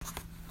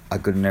A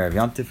good Erev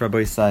Yantif,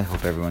 Rabba Yisai.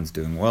 Hope everyone's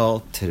doing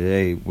well.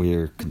 Today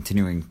we're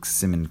continuing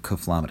Siman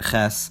Kuf Lamed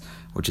Ches,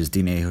 which is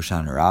Dinei,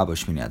 Hoshana, Rabba,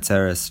 Ushmini,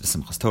 Atzeres,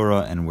 Visimchas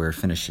Torah, and we're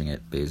finishing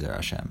it Be'ezer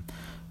Hashem.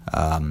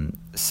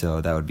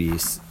 So that would be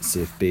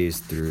Sif Beis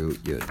through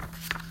Yud.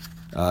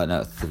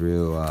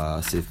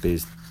 Sif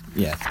Beis.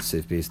 Yeah,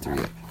 Sif Beis through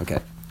Yud. Okay.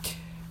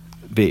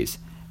 Beis.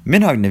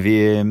 Minhag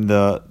Nevi'im,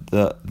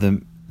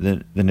 the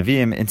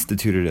Nevi'im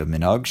instituted a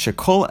minhag,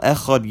 shekol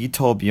echad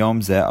yitol b'yom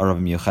zeh arava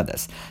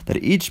miyuchades,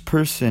 that each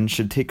person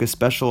should take a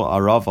special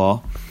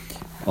arava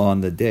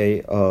on the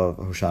day of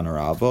Hoshana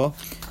Rabba,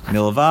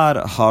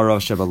 milvad harav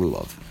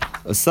shebalulav,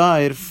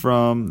 aside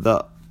from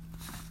the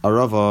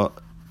arava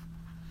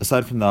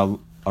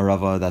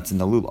that's in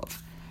the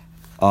lulav.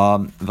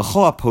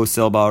 V'chol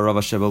posel ba'arava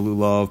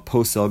shebalulav,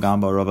 posel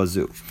gam ba'arava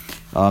zu.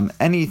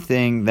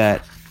 Anything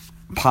that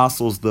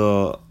apostles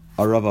the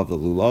arava of the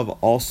lulav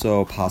also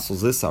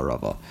apostles this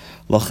arava.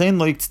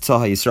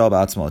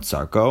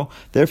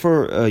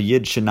 Therefore, a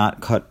yid should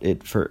not cut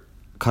it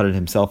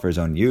himself for his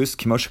own use.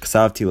 Kimosh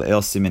kasavti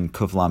le'el simin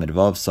kuf lamed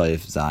vav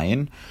saif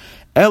zayin.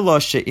 Elo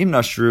she'im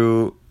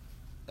nashru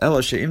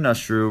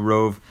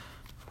rov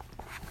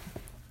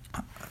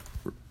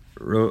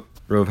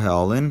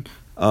ha'olin.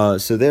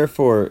 So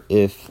therefore,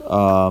 if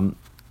the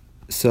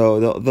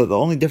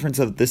only difference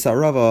of this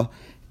arava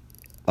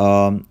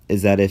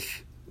is that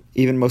if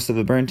even most of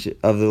the branch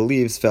of the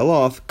leaves fell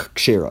off,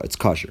 kshera, it's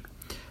kosher.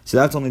 So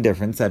that's the only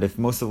difference, that if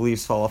most of the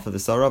leaves fall off of the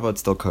sarava,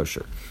 it's still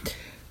kosher.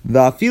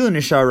 Even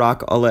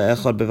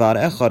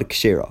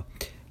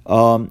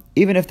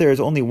if there is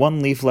only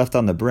one leaf left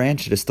on the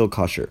branch, it is still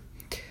kosher.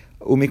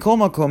 So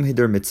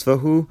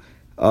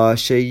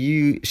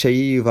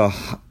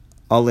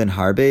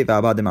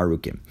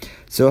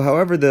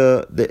however,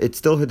 it's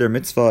still hider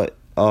mitzvah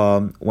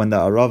when the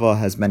arava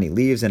has many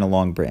leaves and a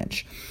long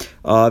branch.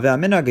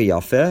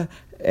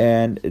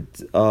 And the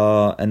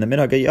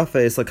minhag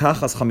yafa is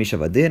lakachas chamisha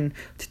vadin,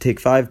 to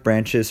take 5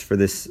 branches for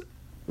the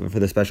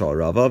special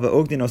arava,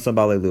 ve'ogdin osam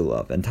bale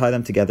lulav, and tie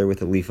them together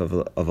with a leaf of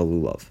a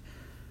lulav.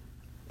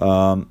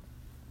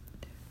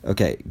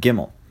 Okay,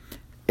 gimel.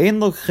 Ein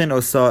lochin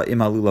osa im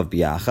halulav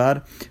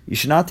biyachad. You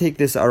should not take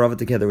this arava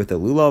together with the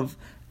lulav.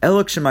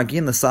 Elok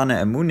shemagin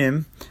l'sana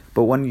emunim,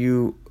 but when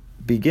you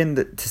begin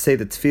to say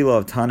the tefillah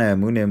of Tana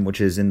Emunim, which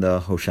is in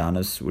the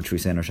Hoshanas, which we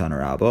say in Hoshana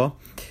Rabba,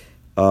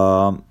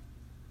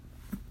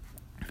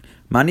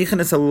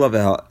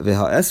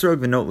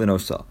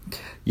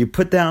 you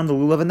put down the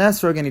lulav and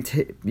esrog and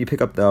you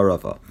pick up the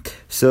arava.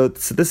 So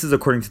this is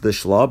according to the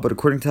Shla, but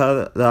according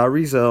to the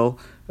Arizal,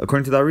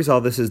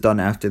 this is done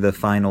after the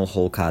final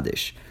whole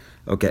Kaddish.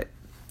 Okay.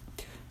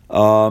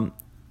 So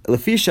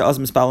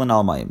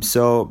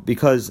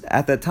because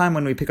at that time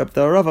when we pick up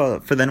the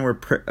arava,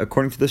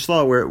 according to the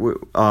Shla,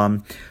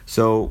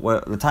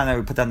 the time that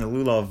we put down the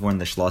lulav, when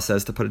the Shla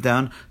says to put it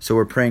down, so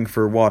we're praying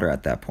for water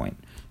at that point.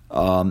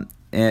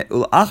 At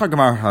the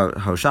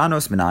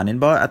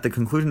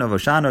conclusion of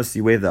Hoshanos,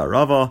 you wave the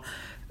arava,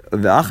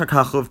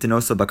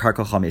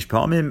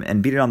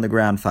 and beat it on the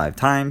ground 5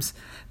 times.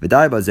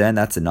 And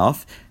that's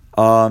enough.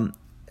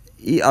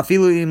 Even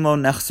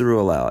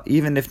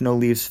if no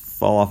leaves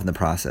fall off in the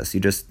process, you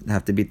just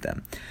have to beat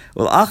them.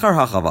 After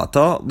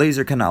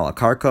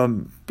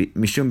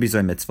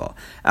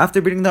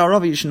beating the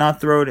arava, you should not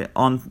throw it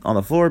on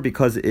the floor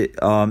because it's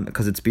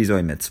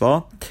bizoi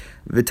mitzvah.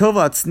 It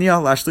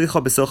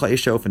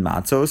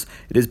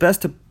is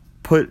best to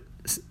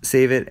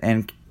save it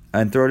and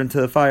throw it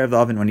into the fire of the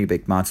oven when you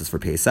bake matzos for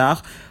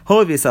Pesach.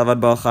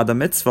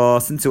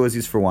 Since it was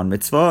used for one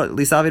mitzvah,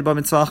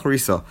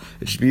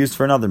 it should be used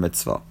for another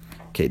mitzvah.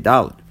 Okay,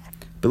 Daled.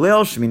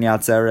 B'leil Shmini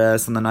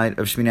Atzeres, on the night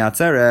of Shmini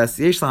Atzeres,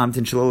 yesh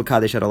lahamtin shelo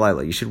l'kadesh ad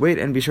halayla. You should wait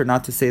and be sure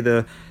not to say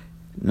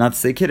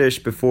Kiddush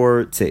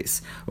before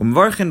Tzeis.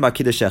 Umvarchin ba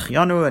Kiddush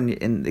Shechianu, and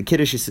in the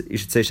Kiddush you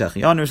should say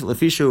Shechianu,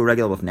 lefishu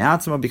regel b'fnei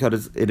atzma,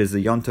 because it is a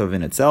yontov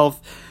in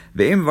itself.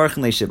 Ve'im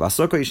varchin leishe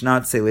basukah, you should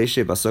not say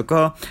leishe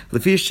basukah.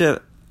 Lefi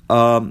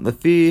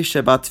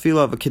shebat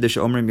tefillah of a Kiddush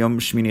omrim yom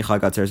Shmini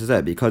chag Atzeres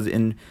hazeh, because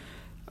in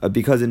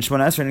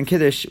Shmona Esrei and in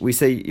Kiddush we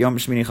say yom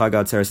Shmini chag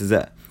Atzeres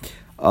hazeh.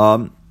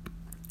 And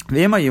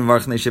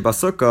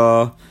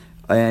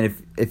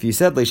if you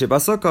said leishe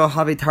basukah,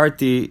 have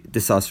tarti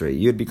disasre,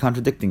 you'd be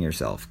contradicting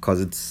yourself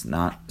because it's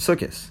not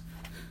sukkis.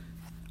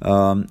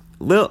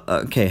 Lil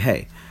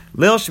Shmini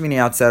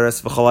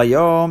Atzeres v'chol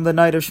hayom, the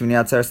night of Shmini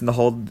Atzeres and the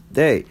whole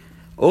day.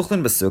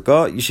 Ochlin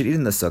b'sukkah, you should eat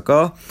in the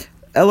sukkah.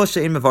 Elo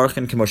she'in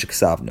mevarchin k'moshe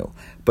ksavnu,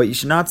 but you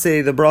should not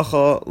say the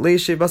bracha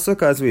leishe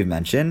basukah as we've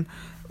mentioned.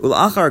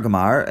 Ul'achar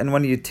gamar, and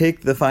when you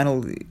take the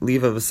final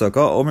leave of a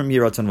sukkah, omer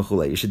yiratzon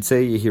v'chulei, you should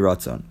say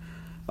yiratzon.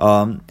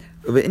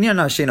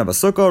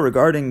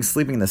 Regarding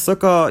sleeping in the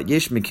sukkah,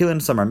 yesh mikilin,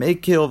 some are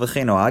mekil,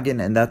 v'chein agin,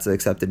 and that's the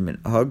accepted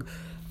minhag.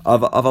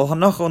 Aval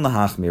hanachon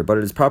lahachmir, but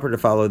it is proper to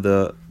follow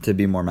to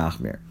be more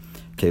machmir.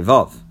 Okay,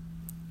 vav.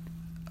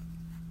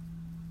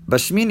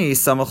 Bashmini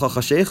samach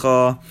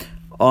chashecha,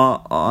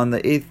 on the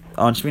 8th,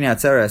 on Shmini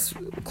Atzeres,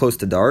 close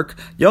to dark,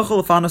 you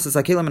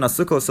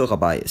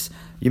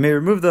may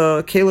remove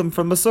the kalim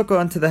from the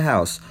sukkah into the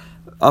house.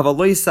 But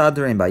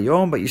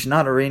you should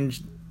not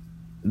arrange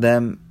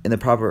them in the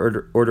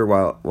proper order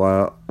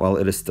while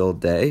it is still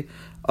day.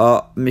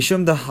 For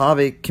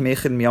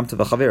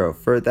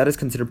that is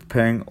considered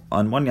preparing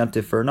on one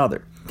yantif for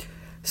another.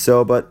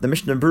 So, but the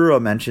Mishnah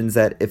Berurah mentions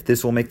that if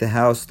this will make the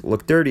house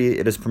look dirty,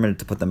 it is permitted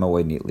to put them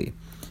away neatly.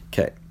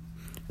 Okay.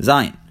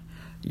 Zayin.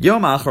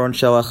 Yom Acharon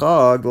Shel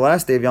Chag, the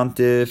last day of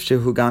Yantif,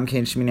 Shehu Gam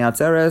Kein Shmini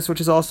Atzeres,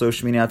 which is also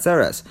Shmini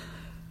Atzeres.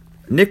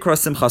 Nikra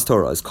Simchas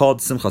Torah is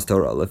called Simchas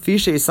Torah. Lefi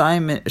Shem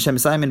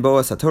Simon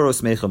Boas HaTorah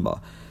Smeichim Ba.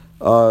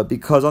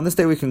 Because on this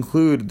day we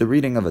conclude the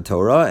reading of a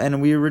Torah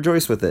and we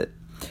rejoice with it.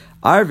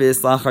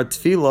 Arvis lachar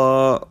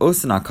tefila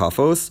osin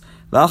hakafos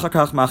v'achar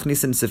kach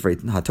machnisin sifrei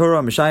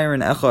haTorah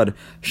mishayirin echad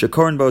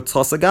shekorin bo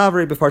tzos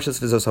agavri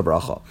b'parshas v'zos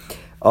habracha.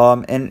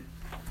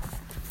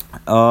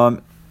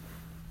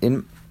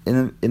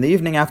 In the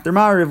evening after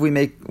Ma'ariv,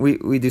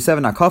 we do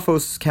 7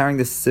 hakafos carrying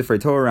the Sifrei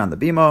Torah around the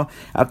bima.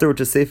 After which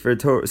the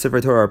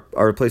Sifrei Torah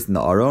are placed in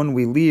the Aron.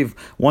 We leave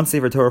one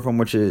Sifrei Torah from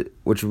which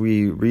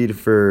we read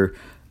for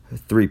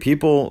 3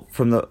 people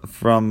from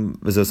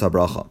V'zos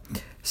habracha.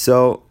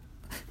 So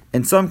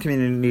in some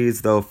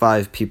communities, though,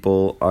 5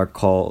 people are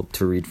called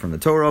to read from the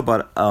Torah,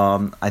 but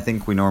I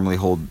think we normally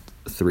hold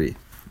 3.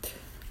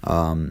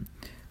 V'yesh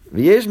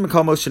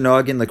mekomos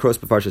shenogin lekros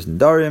b'parshas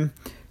nidarim.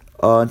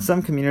 In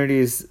some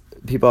communities,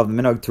 people have the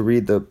minhag to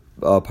read the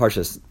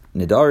Parshas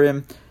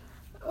Nidarim,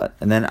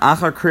 and then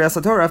Achar Kriyas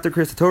HaTorah, after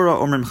Kriyas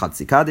HaTorah, Omrim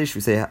Chatzi Kaddish,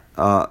 we say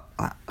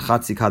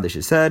Chatzi Kaddish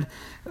is said,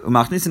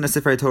 Umachnisin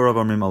Sifrei Torah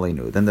Omrim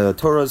Aleinu. Then the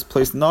Torah is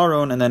placed in our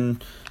own, and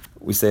then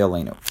we say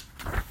Aleinu.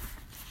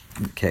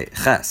 Okay,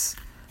 Ches.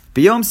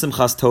 Biyom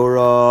Simchas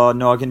Torah,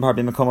 Noagin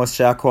Parbi Mekomos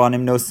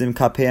She'akohanim Nosim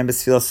Kapeim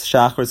B'Sfilas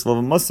Shachris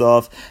V'V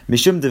Musaf,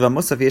 Mishum Diva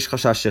Musaf Yesh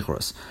Chashash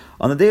Shichros.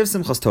 On the day of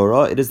Simchas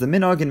Torah, it is the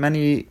minhag in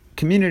many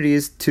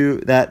communities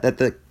that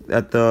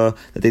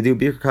they do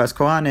Birkas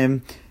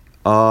Kohanim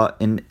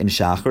in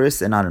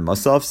Shachris and not in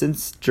Musaf,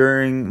 since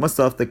during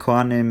Musaf the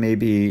Kohanim may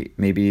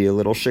be a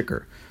little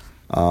shikker.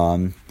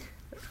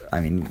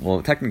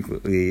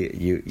 Technically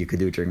you could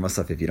do it during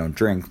Musaf if you don't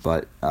drink,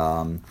 but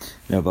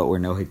but we're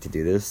no hik to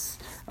do this.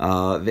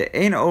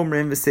 Ve'ein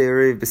omrim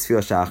v'seirev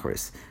b'sfil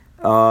shachris,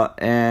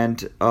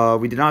 and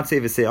we did not say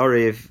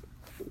v'seirev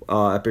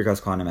at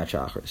Birkas Kohanim at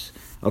Shachris.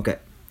 Okay,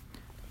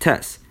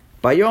 Tes.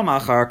 Bayom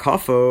achar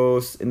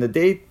kafos, in the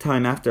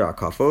daytime after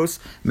akafos,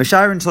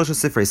 meshayirin shloshos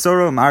sifrei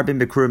soro, marbin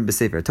bekurim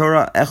b'sefer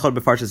Torah, echad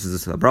b'parshas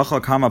v'zos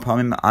habracha, kama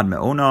pamim ad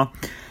me'ona.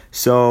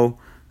 So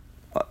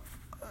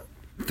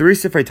 3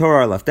 Sifrei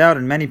Torah are left out,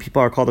 and many people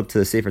are called up to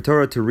the Sefer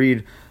Torah to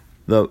read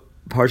the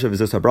Parsha of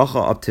V'zos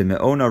HaBracha up to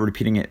Me'ona,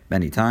 repeating it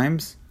many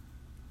times.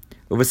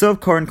 Uvesov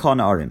Korin Kol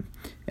Na'arim,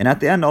 and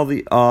at the end, all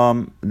the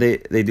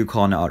they do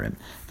Kol Na'arim.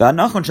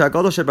 V'anachon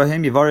she'agadol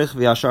shebahem yivarich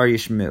v'yashar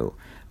yishmeu.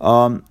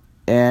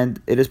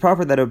 And it is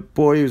proper that a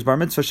boy who's bar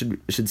mitzvah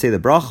should say the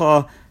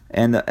bracha,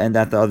 and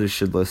that the others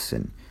should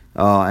listen,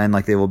 and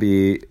like they will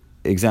be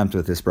exempt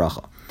with this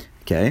bracha.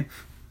 Okay.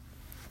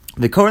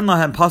 The Kohen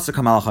Lahem Pasuk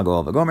Hamalach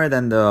HaGoel V'Gomer,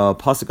 then the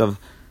Pasuk of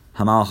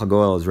Hamalach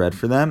HaGoel is read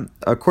for them.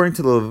 According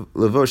to the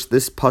Levush,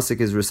 this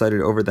Pasuk is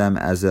recited over them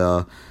as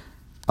an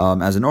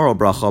oral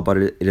bracha, but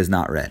it is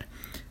not read.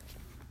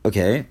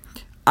 Okay.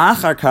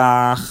 Achar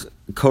Kach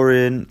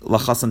Korin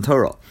LaChasan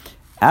Torah.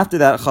 After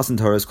that, Chasan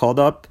Torah is called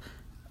up.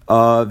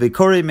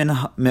 V'Korei Min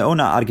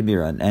Me'ona Ad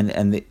Gemira,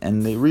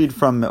 and they read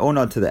from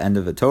Me'ona to the end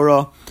of the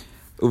Torah.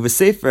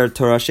 Uvesefer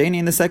Torah Sheni,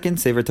 in the second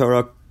Sefer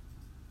Torah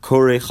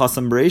Korei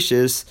Chasan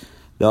Bereishis.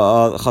 The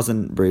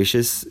Chazan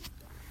Bereishis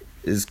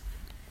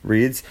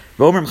reads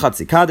V'omrim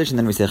Chatzi Kaddish, and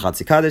then we say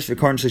Chatzi Kaddish.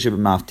 V'korn Shlishi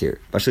B'Maftir,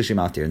 B'Shlishi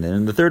Maftir, and then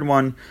in the third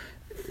one,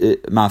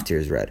 Maftir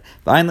is read.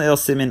 V'ayin Le'el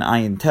Siman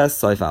Ayin Tes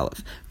Saif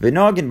Aleph.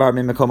 V'nogin Bar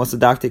Min Mekomos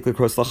Adaktik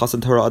L'Kros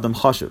LaChasan Torah Adam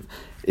Chashuv.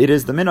 It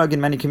is the minhag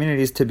in many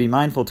communities to be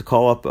mindful to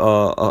call up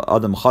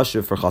Adam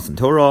Chashuv for Chasan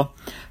Torah.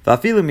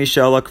 V'afilu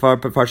Mishal Kvar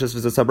Parshas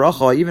V'zos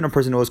HaBracha, even a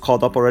person who was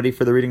called up already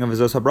for the reading of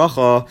V'zos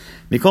HaBracha,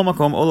 Mikol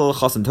Makom Ola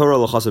Chasan Torah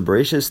L'Chasan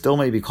Bereishis, still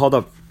may be called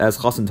up as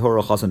Chasan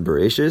Torah Chasan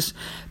Bereishis.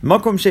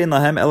 Makom Shein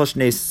Lahem Ela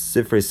Shnei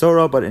Sifrei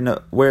Torah, but in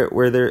a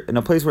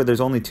place where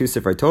there's only 2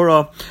 Sifrei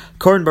Torah,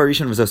 Korin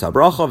Barishon V'zos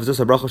HaBracha V'zos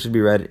HaBracha should be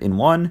read in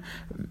one.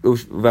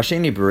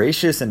 Vasheni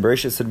Bereishis, and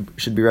Bereishis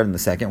should be read in the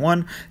second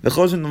one.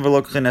 V'chozin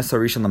V'lokchen Es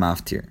Harishon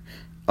L'Maftir.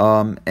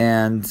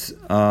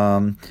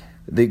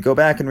 They go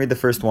back and read the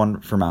first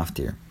one for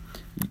Maftir.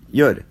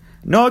 Yud.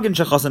 Noagin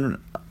shechasan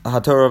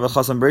haTorah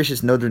v'chasan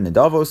bereishis nodr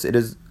nedavos. It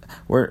is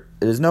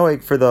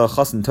noeg for the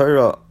chasan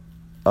Torah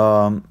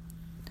and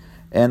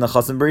the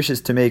chasan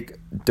bereishis to make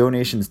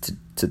donations to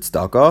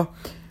tzedakah.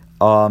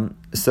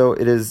 So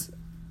it is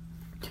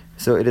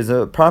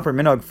a proper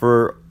minhag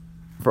for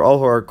all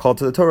who are called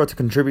to the Torah to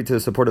contribute to the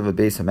support of a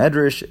Beis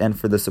HaMedrash and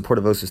for the support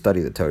of those who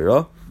study the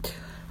Torah.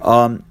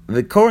 And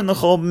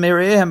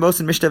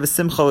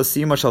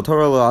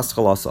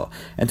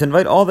to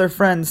invite all their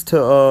friends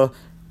to a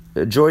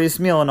joyous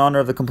meal in honor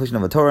of the completion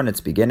of the Torah and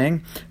its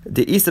beginning.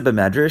 The Isa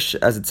b'Medrash,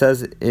 as it's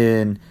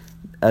written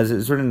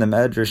in the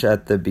Medrash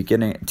at the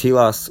beginning,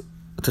 Techilas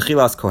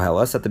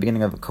Koheles, at the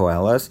beginning of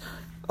Koheles,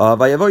 So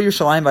he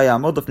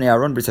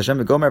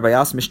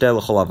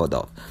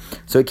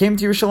came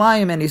to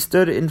Yerushalayim and he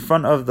stood in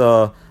front of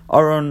the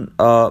Aron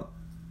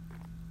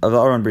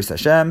Bris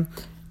Hashem,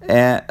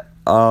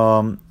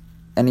 and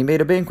he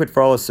made a banquet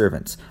for all his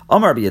servants.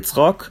 Amar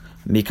b'Yitzchok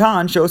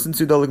Mikan shosin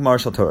sudo l'gmar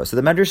shel Torah. So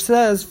the Medrash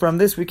says, from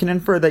this we can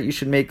infer that you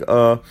should make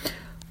a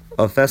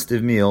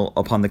festive meal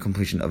upon the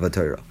completion of a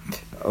Torah.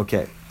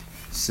 Okay,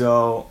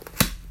 so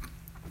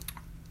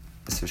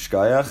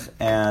shkayach,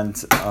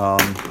 and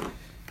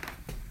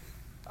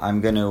I'm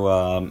going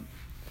to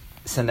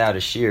send out a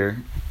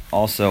shiur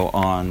also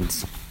on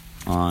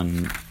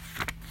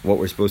what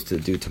we're supposed to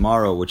do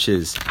tomorrow, which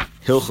is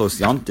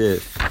Hilchos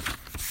Yantif.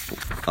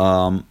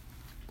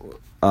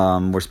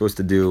 We're supposed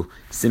to do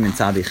Siman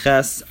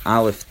Ches,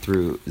 Aleph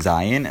through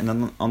Zayin, and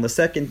then on the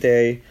second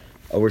day,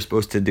 we're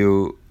supposed to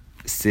do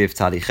Sif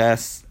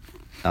Ches,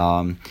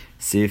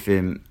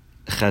 Sifim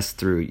Ches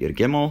through Yir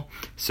Gimel.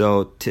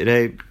 So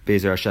today,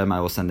 Be'ezer Hashem, I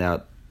will send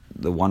out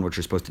the one which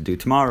we're supposed to do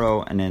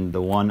tomorrow, and then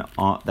the one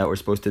that we're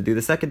supposed to do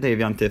the second day of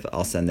Yantif,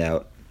 I'll send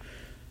out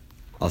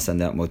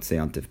Motzei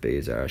Yantif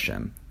Be'ezer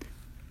Hashem.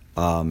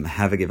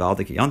 Have a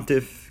Givaldik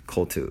Yantif,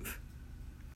 Kol Tuv.